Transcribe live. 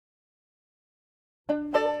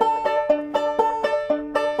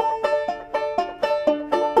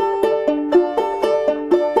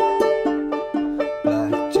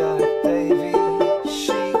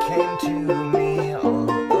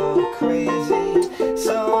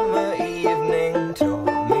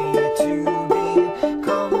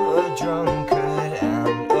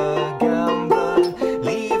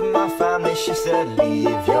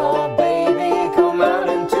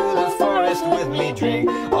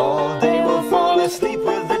All day we'll fall asleep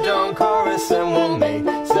with the dawn chorus, and we'll make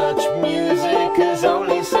such music as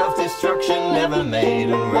only self-destruction never made.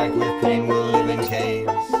 And racked with pain we'll live in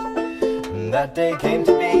caves. And that day came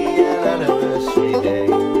to be an anniversary day,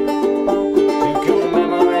 to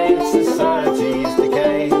commemorate society's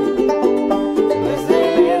decay. And as they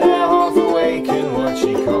lay there half awake in what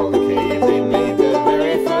she called the cave, they made the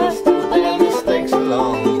very first of their mistakes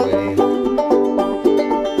along the way.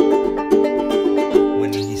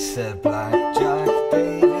 When he said, "Blackjack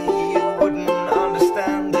Davy, you wouldn't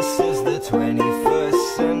understand, this is the 21st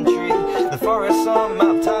century. The forests are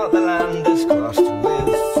mapped out, the land is crossed with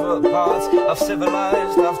footpaths. I've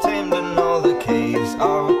civilized, I've tamed, and all the caves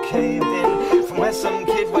are caved in, from where some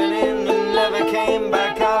kid went in and never came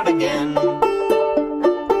back out again."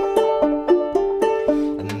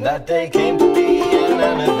 And that day came to be an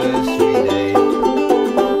anniversary day,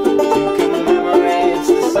 to commemorate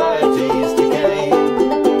society's decay.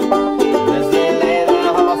 And as they lay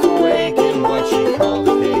there half awake in what she called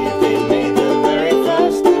the cave, they made the very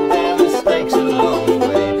first of their mistakes along the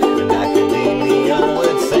way. And academia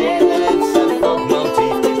would say that it's a folk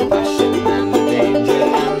motif, the passion and the danger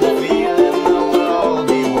and the feeling that will all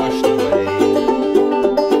be washed away.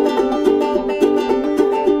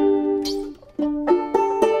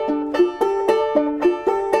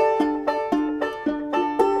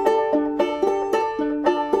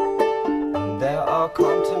 And there are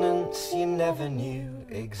continents you never knew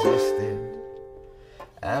existed,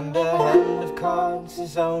 and a hand of cards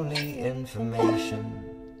is only information.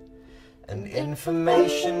 And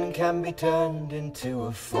information can be turned into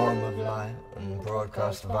a form of light and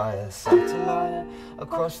broadcast via satellite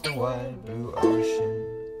across the wide blue ocean.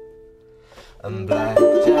 And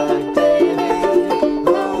Blackjack Davy,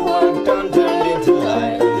 who worked on, turned into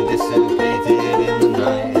light and dissipated in the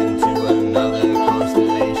night into another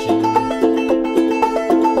constellation.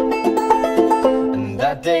 And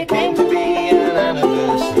that day came to be an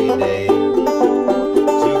anniversary day,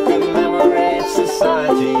 to commemorate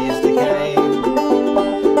society's decay.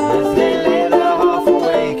 As they lay there half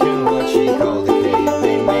awake in what she called the cave,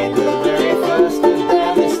 they made the very first of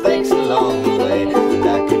their mistakes along the way. And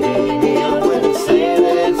academia would say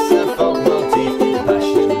that it's a folk motif, the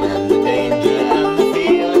passion and the danger and the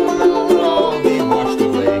feeling that will all be washed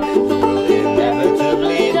away. The will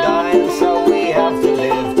inevitably die, and so we have to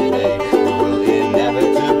live today. The will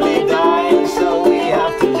inevitably die, and so we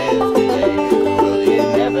have to live today. The will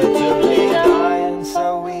inevitably die, and so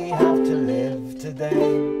we have to live today.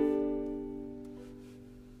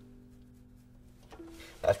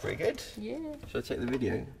 That's pretty good. Yeah. Should I take the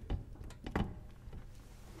video?